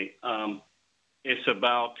 Okay. It's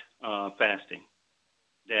about fasting.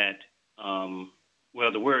 That,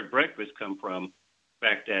 the word breakfast come from the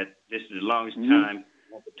fact that this is the longest time,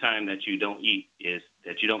 the time that you don't eat is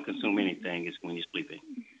that you don't consume anything is when you're sleeping.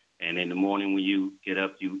 And in the morning when you get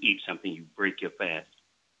up, you eat something, you break your fast.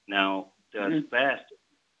 Now, does fast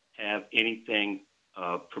have anything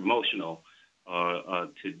promotional or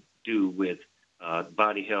to do with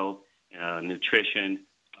body health, nutrition,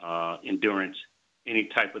 endurance, any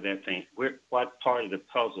type of that thing? What part of the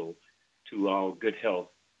puzzle to our good health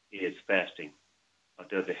is fasting? Or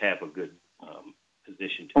does it have a good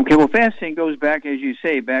position to Okay, well, fasting goes back, as you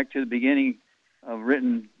say, back to the beginning of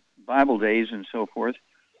written Bible days and so forth.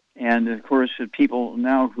 And, of course, people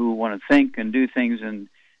now who want to think and do things, and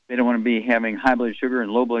they don't want to be having high blood sugar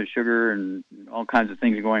and low blood sugar and all kinds of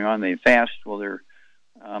things going on. They fast while they're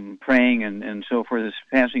praying and so forth. This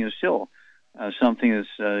fasting is still something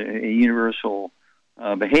that's a universal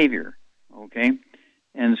behavior, okay?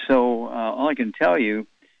 And so all I can tell you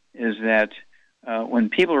is that when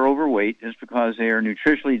people are overweight, it's because they are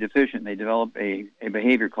nutritionally deficient. They develop a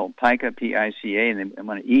behavior called PICA, P-I-C-A, and they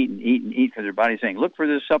want to eat and eat and eat because their body's saying, look for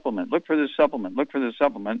this supplement, look for this supplement, look for this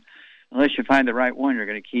supplement. Unless you find the right one, you're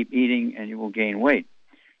going to keep eating and you will gain weight.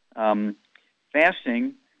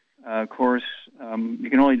 Fasting, of course, you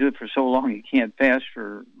can only do it for so long. You can't fast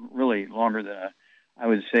for really longer than, I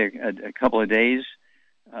would say, a couple of days.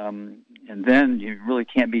 And then you really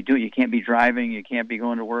can't be you can't be driving, you can't be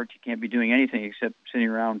going to work, you can't be doing anything except sitting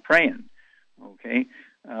around praying, okay?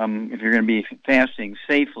 If you're going to be fasting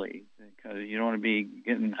safely, because you don't want to be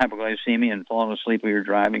getting hypoglycemia and falling asleep while you're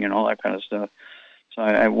driving and all that kind of stuff. So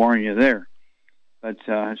I warn you there. But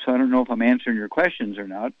so I don't know if I'm answering your questions or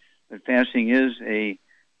not, but fasting is a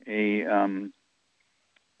thing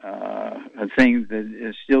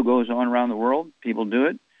that still goes on around the world. People do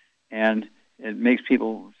it, and it makes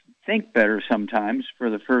people think better sometimes for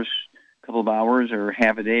the first couple of hours or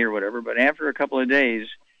half a day or whatever. But after a couple of days,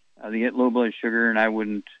 they get low blood sugar, and I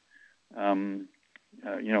wouldn't,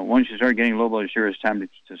 once you start getting low blood sugar, it's time to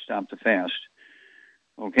stop the fast.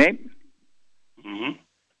 Okay? Mm-hmm.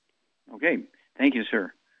 Okay. Thank you,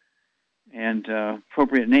 sir. And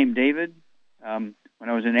appropriate name, David. When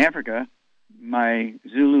I was in Africa, my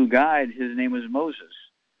Zulu guide, his name was Moses.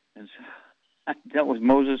 And so I dealt with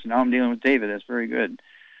Moses, and now I'm dealing with David. That's very good.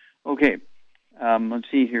 Okay. Let's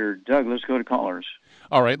see here. Doug, let's go to callers.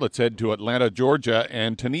 All right, let's head to Atlanta, Georgia.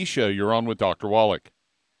 And Tanisha, you're on with Dr. Wallach.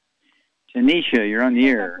 Tanisha, you're on the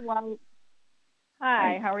air.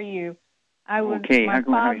 Hi, how are you? Okay, how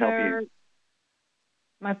can I help you?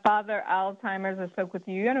 My father, Alzheimer's, I spoke with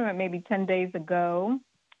you, I don't know, maybe 10 days ago.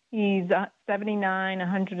 He's 79,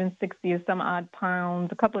 160 or some odd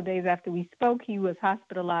pounds. A couple of days after we spoke, he was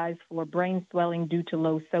hospitalized for brain swelling due to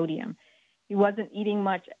low sodium. He wasn't eating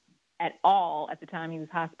much at all at the time he was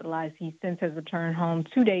hospitalized. He since has returned home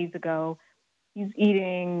 2 days ago. He's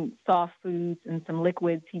eating soft foods and some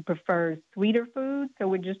liquids. He prefers sweeter foods, so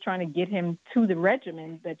we're just trying to get him to the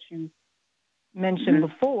regimen that you mentioned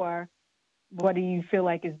before. What do you feel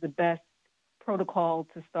like is the best protocol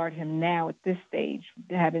to start him now at this stage,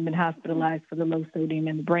 having been hospitalized for the low sodium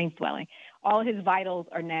and the brain swelling? All his vitals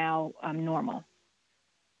are now normal.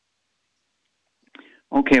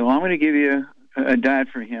 Okay, well, I'm going to give you a diet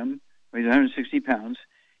for him. He's 160 pounds.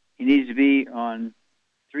 He needs to be on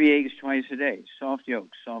 3 eggs twice a day, soft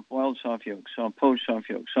yolks, soft boiled soft yolks, soft poached soft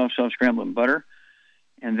yolks, soft scrambled in butter.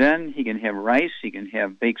 And then he can have rice. He can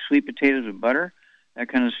have baked sweet potatoes with butter, that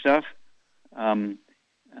kind of stuff. I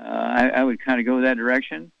would kind of go that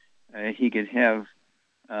direction. He could have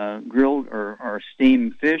grilled or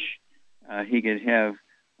steamed fish. He could have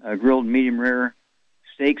grilled medium rare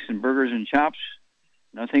steaks and burgers and chops.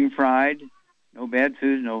 Nothing fried, no bad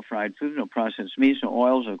food, no fried food, no processed meats, no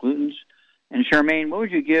oils, no glutens. And Charmaine, what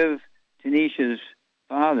would you give Tanisha's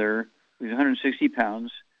father, who's 160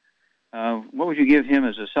 pounds, what would you give him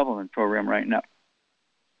as a supplement program right now?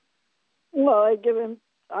 Well, I give him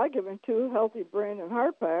 2 healthy brain and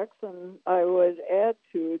heart packs, and I would add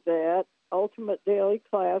to that Ultimate Daily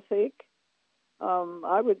Classic.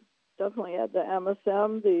 I would definitely add the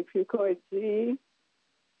MSM, the Fucoid Z,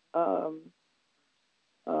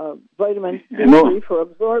 vitamin D for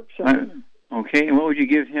absorption. Okay, and what would you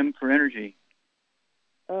give him for energy?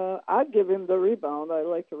 I'd give him the Rebound. I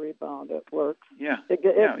like the Rebound. It works. Yeah, it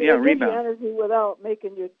Rebound. gives you energy without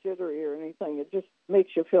making you jittery or anything. It just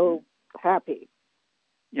makes you feel happy.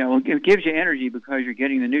 Yeah, well, it gives you energy because you're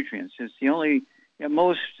getting the nutrients. It's the only,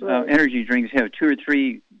 most energy drinks have 2 or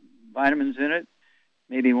 3 vitamins in it,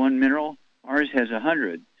 maybe 1 mineral. Ours has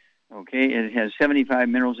 100, okay? It has 75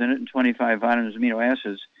 minerals in it and 25 vitamins, amino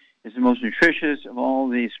acids. It's the most nutritious of all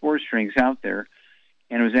the sports drinks out there,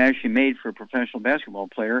 and it was actually made for a professional basketball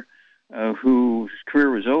player whose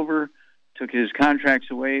career was over, took his contracts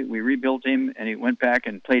away. We rebuilt him, and he went back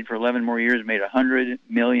and played for 11 more years, made $100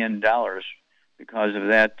 million because of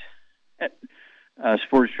that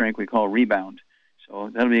sports drink we call Rebound. So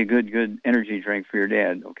that'll be a good energy drink for your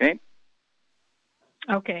dad, okay?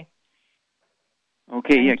 Okay.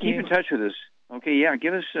 Okay, Thank yeah, keep you. in touch with us. Okay, yeah,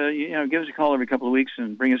 give us a call every couple of weeks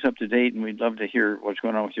and bring us up to date, and we'd love to hear what's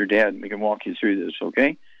going on with your dad, and we can walk you through this,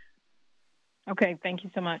 okay? Okay, thank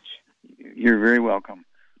you so much. You're very welcome.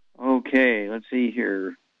 Okay, let's see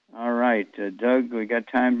here. All right, Doug, we got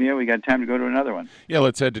time? Yeah, we got time to go to another one. Yeah,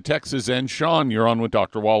 let's head to Texas. And Sean, you're on with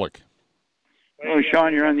Dr. Wallach. Oh,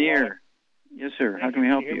 Sean, you're on the air. Yes, sir. How can we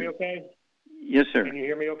help you? Can you you? hear me okay? Yes, sir. Can you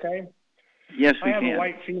hear me okay? Yes, we can.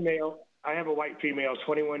 I have a white female,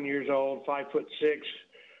 21 years old, 5'6",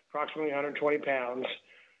 approximately 120 pounds.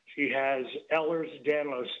 She has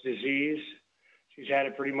Ehlers-Danlos disease. She's had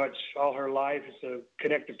it pretty much all her life. It's a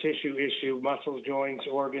connective tissue issue, muscles, joints,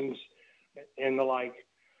 organs, and the like.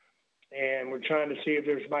 And we're trying to see if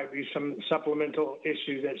there might be some supplemental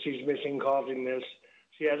issues that she's missing causing this.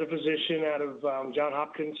 She has a physician out of Johns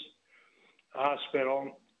Hopkins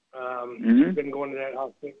Hospital. She's been going to that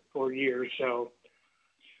hospital for years. So,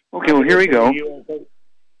 okay, well, here we go.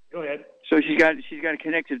 Go ahead. So she's got a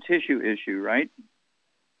connective tissue issue, right?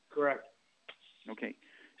 Correct. Okay.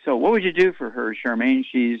 So what would you do for her, Charmaine?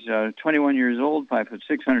 She's 21 years old, 5'6",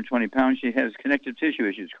 120 pounds. She has connective tissue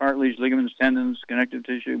issues: cartilage, ligaments, tendons, connective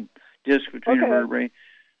tissue, disc between her vertebrae.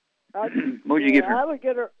 What would you give her?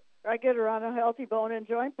 I get her on a healthy bone and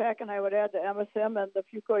joint pack, and I would add the MSM and the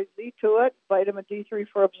Fucoid Z to it, vitamin D3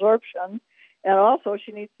 for absorption. And also,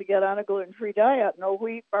 she needs to get on a gluten-free diet: no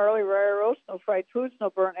wheat, barley, rye, roast, no fried foods, no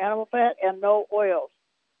burnt animal fat, and no oils.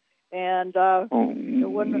 And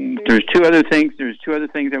there's two other things. There's two other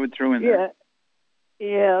things I would throw in there.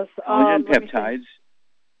 Yes. Collagen peptides.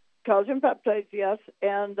 Collagen peptides, yes.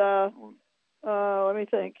 And let me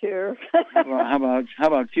think here. How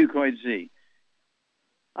about Fucoid Z?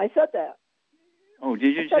 I said that. Oh,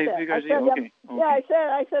 did you say Fucoid Z? Okay. Yeah,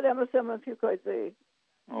 I said MSM and Fucoid Z.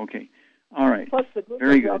 Okay. All right. Plus the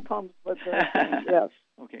very good. Comes with yes.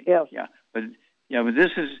 Okay. Yes. Yeah, but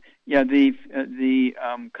this is the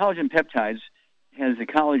collagen peptides has the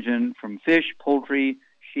collagen from fish, poultry,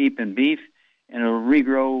 sheep, and beef, and it'll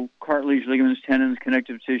regrow cartilage, ligaments, tendons,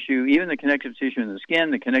 connective tissue, even the connective tissue in the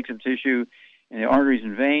skin, the connective tissue in the arteries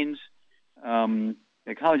and veins. The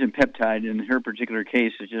collagen peptide in her particular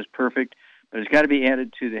case is just perfect, but it's got to be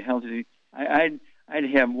added to the healthy. I'd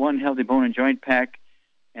have one healthy bone and joint pack,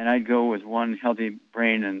 and I'd go with one healthy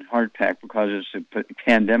brain and heart pack because it's a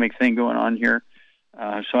pandemic thing going on here.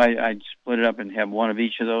 So I'd split it up and have one of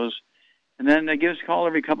each of those. And then give us a call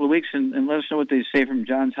every couple of weeks and let us know what they say from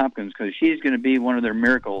Johns Hopkins, because she's going to be one of their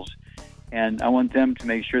miracles. And I want them to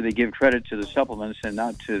make sure they give credit to the supplements and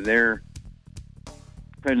not to their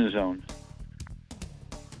prednisone.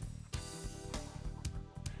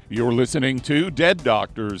 You're listening to Dead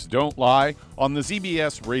Doctors Don't Lie on the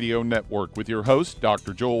ZBS Radio Network with your host,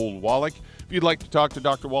 Dr. Joel Wallach. If you'd like to talk to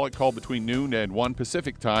Dr. Wallach, call between noon and 1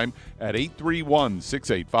 Pacific time at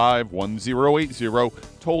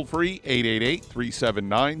 831-685-1080, toll free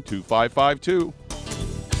 888-379-2552.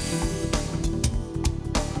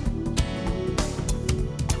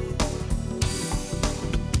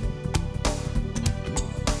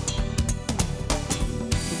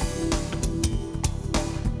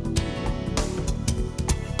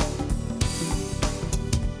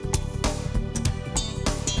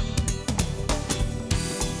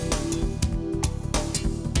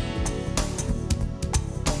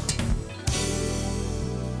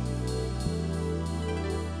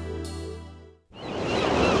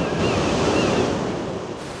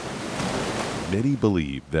 Many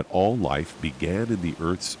believe that all life began in the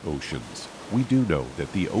Earth's oceans. We do know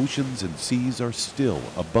that the oceans and seas are still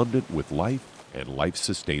abundant with life and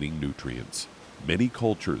life-sustaining nutrients. Many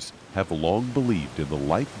cultures have long believed in the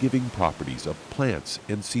life-giving properties of plants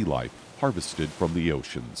and sea life harvested from the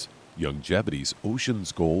oceans. Youngevity's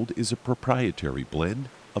Ocean's Gold is a proprietary blend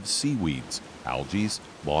of seaweeds, algae,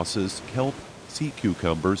 mosses, kelp, sea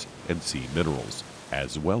cucumbers, and sea minerals,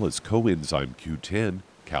 as well as coenzyme Q10,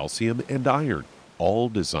 calcium, and iron, all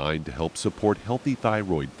designed to help support healthy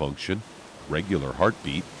thyroid function, regular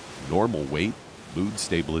heartbeat, normal weight, mood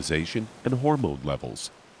stabilization, and hormone levels.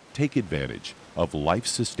 Take advantage of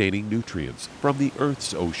life-sustaining nutrients from the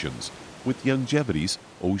Earth's oceans with Youngevity's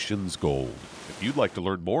Ocean's Gold. If you'd like to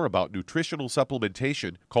learn more about nutritional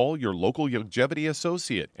supplementation, call your local Youngevity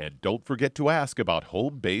associate and don't forget to ask about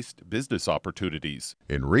home-based business opportunities.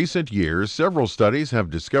 In recent years, several studies have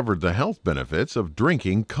discovered the health benefits of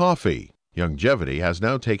drinking coffee. Youngevity has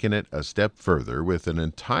now taken it a step further with an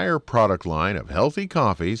entire product line of healthy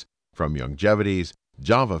coffees from Youngevity's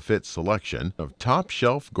JavaFit selection of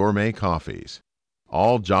top-shelf gourmet coffees.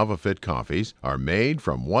 All JavaFit coffees are made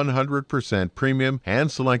from 100% premium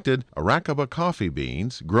hand-selected Arabica coffee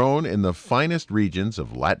beans grown in the finest regions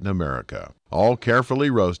of Latin America. All carefully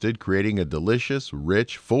roasted, creating a delicious,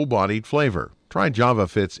 rich, full-bodied flavor. Try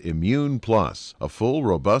JavaFit's Immune Plus, a full,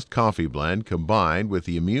 robust coffee blend combined with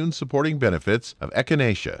the immune-supporting benefits of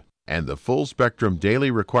echinacea and the full-spectrum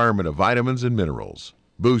daily requirement of vitamins and minerals.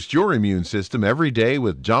 Boost your immune system every day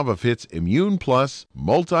with JavaFit's Immune Plus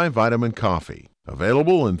multivitamin coffee.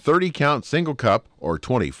 Available in 30-count single cup or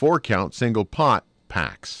 24-count single pot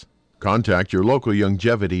packs. Contact your local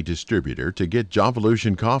Youngevity distributor to get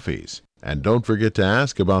Javalution coffees. And don't forget to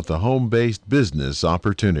ask about the home-based business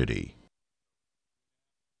opportunity.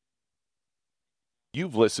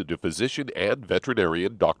 You've listened to physician and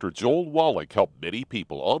veterinarian Dr. Joel Wallach help many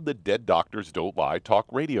people on the Dead Doctors Don't Lie talk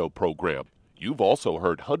radio program. You've also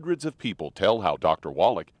heard hundreds of people tell how Dr.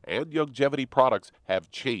 Wallach and Youngevity products have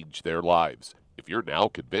changed their lives. If you're now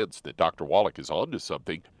convinced that Dr. Wallach is onto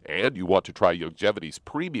something and you want to try Youngevity's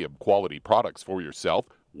premium quality products for yourself,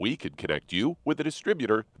 we can connect you with a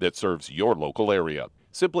distributor that serves your local area.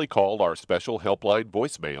 Simply call our special helpline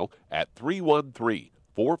voicemail at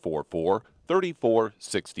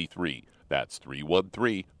 313-444-3463. That's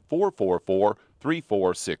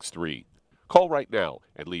 313-444-3463. Call right now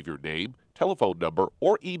and leave your name, telephone number,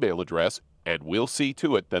 or email address, and we'll see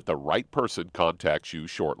to it that the right person contacts you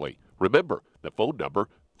shortly. Remember, the phone number,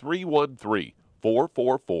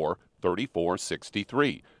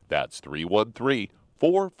 313-444-3463. That's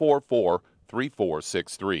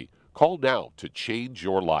 313-444-3463. Call now to change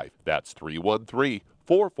your life. That's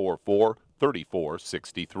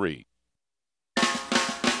 313-444-3463.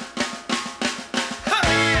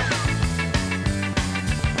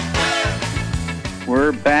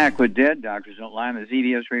 We're back with Dead Doctors Don't Lie on the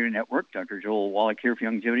ZBS Radio Network. Dr. Joel Wallach here for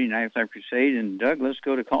Youngevity 95 Crusade. And Doug, let's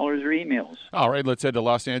go to callers or emails. All right, let's head to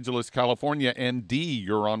Los Angeles, California. And Dee,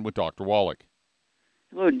 you're on with Dr. Wallach.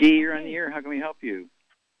 Hello, Dee. You're on the air. How can we help you?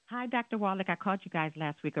 Hi, Dr. Wallach. I called you guys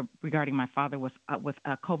last week regarding my father with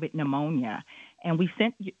COVID pneumonia, and we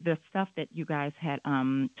sent the stuff that you guys had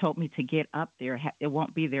told me to get up there. It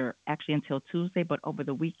won't be there actually until Tuesday, but over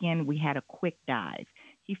the weekend we had a quick dive.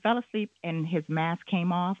 He fell asleep and his mask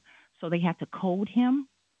came off, so they had to code him.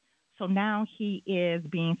 So now he is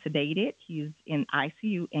being sedated. He's in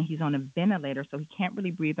ICU and he's on a ventilator, so he can't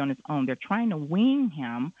really breathe on his own. They're trying to wean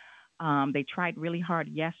him. They tried really hard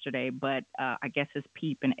yesterday, but I guess his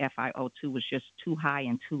PEEP and FiO2 was just too high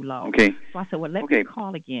and too low. Okay. So I said, well, let me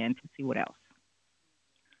call again to see what else.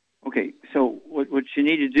 Okay, so what you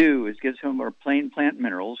need to do is get some of our plain plant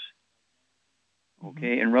minerals,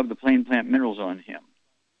 okay, and rub the plain plant minerals on him.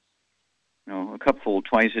 You know, a cupful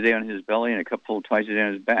twice a day on his belly and a cupful twice a day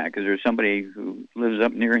on his back. Is there somebody who lives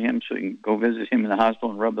up near him so you can go visit him in the hospital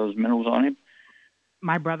and rub those minerals on him?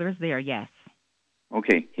 My brother is there, yes.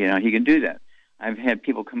 Okay, he can do that. I've had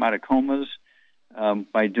people come out of comas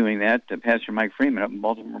by doing that. Pastor Mike Freeman up in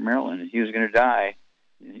Baltimore, Maryland, he was going to die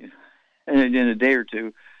in a day or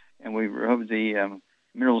two, and we rubbed the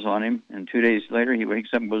minerals on him, and 2 days later he wakes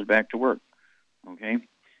up and goes back to work. Okay,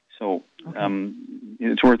 so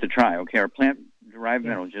it's worth a try. Okay, our plant-derived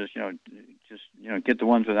minerals, just get the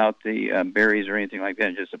ones without the berries or anything like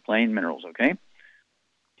that, just the plain minerals. Okay.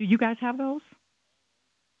 Do you guys have those?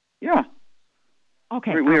 Yeah.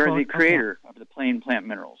 Okay. We are the creator of the plain plant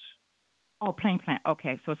minerals. Oh, plain plant.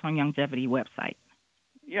 Okay, so it's on Youngevity website.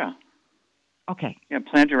 Yeah. Okay. Yeah,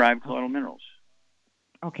 plant-derived colloidal minerals.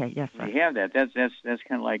 Okay. Yes, sir. They have that. That's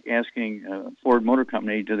kind of like asking Ford Motor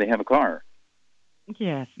Company, do they have a car?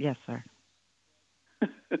 Yes, sir.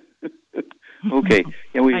 Okay.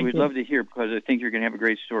 Yeah, we'd love to hear because I think you're going to have a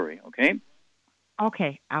great story. Okay.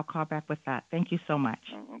 Okay, I'll call back with that. Thank you so much.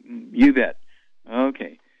 You bet.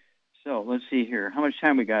 Okay. So let's see here. How much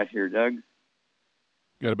time we got here, Doug?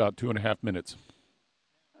 Got about 2.5 minutes.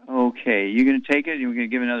 Okay. You going to take it? You going to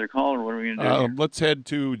give another call, or what are we going to do? Let's head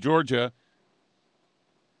to Georgia.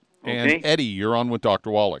 And Okay. Eddie, you're on with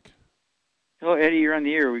Dr. Wallach. Hello, Eddie. You're on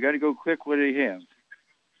the air. We got to go quick. What do you have?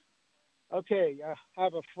 Okay, I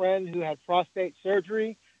have a friend who had prostate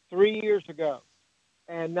surgery 3 years ago,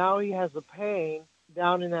 and now he has a pain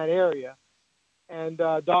down in that area. And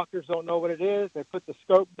doctors don't know what it is. They put the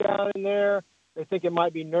scope down in there. They think it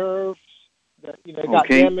might be nerves. that, it got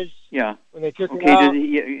damaged when they took it out.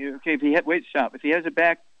 Stop. If he has a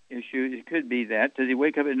back issue, it could be that. Does he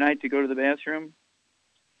wake up at night to go to the bathroom?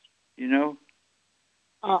 You know?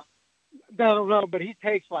 I don't know, but he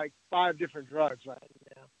takes like 5 different drugs right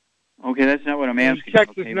now. Okay, that's not what I'm asking. He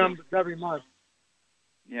checks his numbers every month.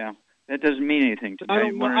 Yeah, that doesn't mean anything to me.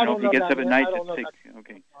 I want to know if he gets up at night to take.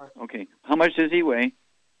 Okay. How much does he weigh?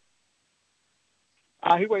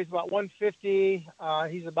 He weighs about 150.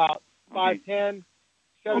 He's about 5'10".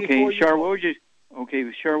 Okay, Char, what would you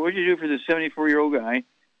do for the 74-year-old guy?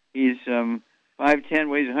 He's 5'10",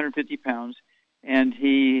 weighs 150 pounds, and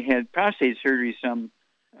he had prostate surgery some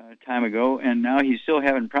time ago, and now he's still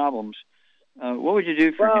having problems. What would you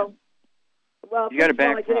do for him? Well, you got a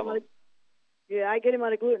back problem. I get him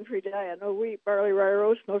on a gluten-free diet. No wheat, barley, rye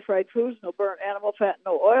roast, no fried foods, no burnt animal fat,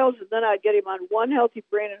 no oils. And then I'd get him on one healthy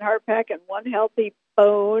brain and heart pack and one healthy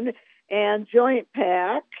bone and joint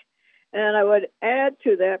pack. And I would add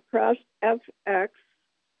to that Cross FX,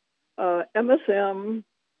 MSM,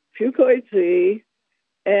 Fucoid Z,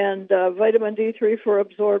 and vitamin D3 for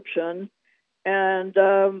absorption. And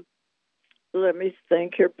let me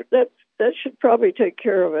think here. That should probably take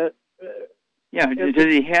care of it. Does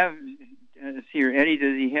he have... Eddie,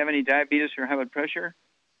 does he have any diabetes or high blood pressure?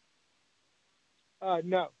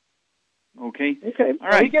 No. Okay. All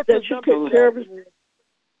right. He gets that should take care of his...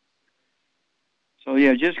 So,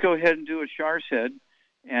 just go ahead and do what Shar said,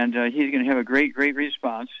 and he's going to have a great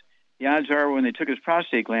response. The odds are when they took his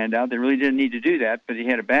prostate gland out, they really didn't need to do that, but he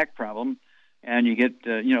had a back problem, and you get,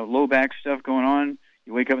 low back stuff going on.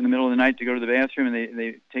 You wake up in the middle of the night to go to the bathroom, and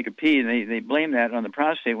they take a pee, and they blame that on the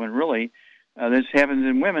prostate when really this happens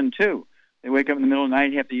in women, too. They wake up in the middle of the night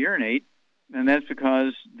and have to urinate, and that's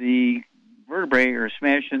because the vertebrae are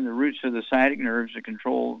smashing the roots of the sciatic nerves that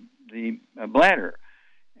control the bladder.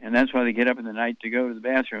 And that's why they get up in the night to go to the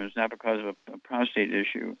bathroom. It's not because of a prostate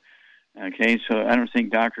issue. Okay, so I don't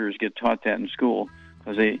think doctors get taught that in school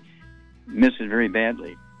because they miss it very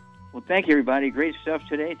badly. Well, thank you, everybody. Great stuff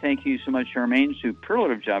today. Thank you so much, Charmaine.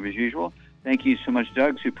 Superlative job as usual. Thank you so much,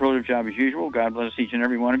 Doug. Superlative job as usual. God bless each and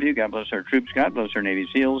every one of you. God bless our troops. God bless our Navy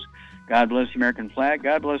SEALs. God bless the American flag.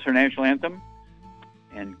 God bless our national anthem.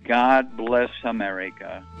 And God bless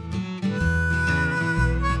America.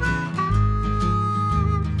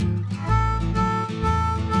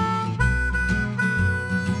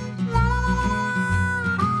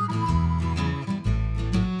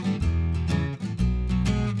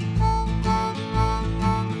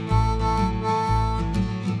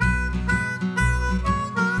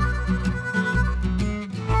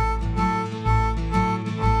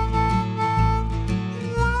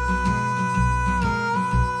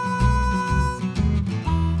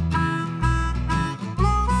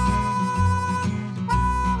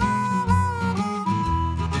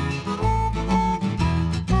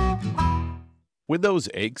 When those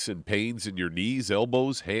aches and pains in your knees,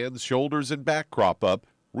 elbows, hands, shoulders, and back crop up,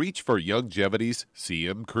 reach for Youngevity's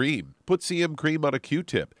CM Cream. Put CM Cream on a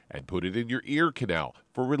Q-tip and put it in your ear canal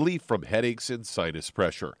for relief from headaches and sinus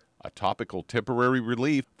pressure. A topical temporary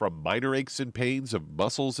relief from minor aches and pains of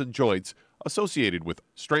muscles and joints associated with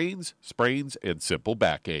strains, sprains, and simple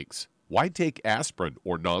backaches. Why take aspirin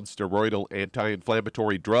or non-steroidal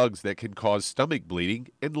anti-inflammatory drugs that can cause stomach bleeding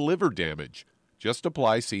and liver damage? Just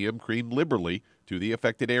apply CM Cream liberally to the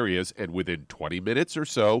affected areas, and within 20 minutes or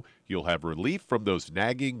so, you'll have relief from those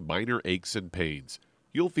nagging minor aches and pains.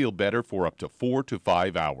 You'll feel better for up to 4 to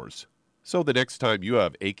 5 hours. So the next time you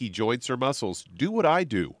have achy joints or muscles, do what I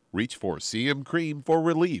do. Reach for CM Cream for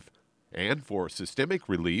relief. And for systemic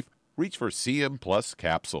relief, reach for CM Plus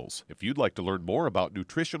capsules. If you'd like to learn more about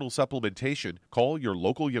nutritional supplementation, call your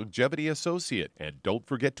local Youngevity associate, and don't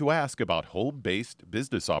forget to ask about home-based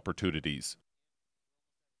business opportunities.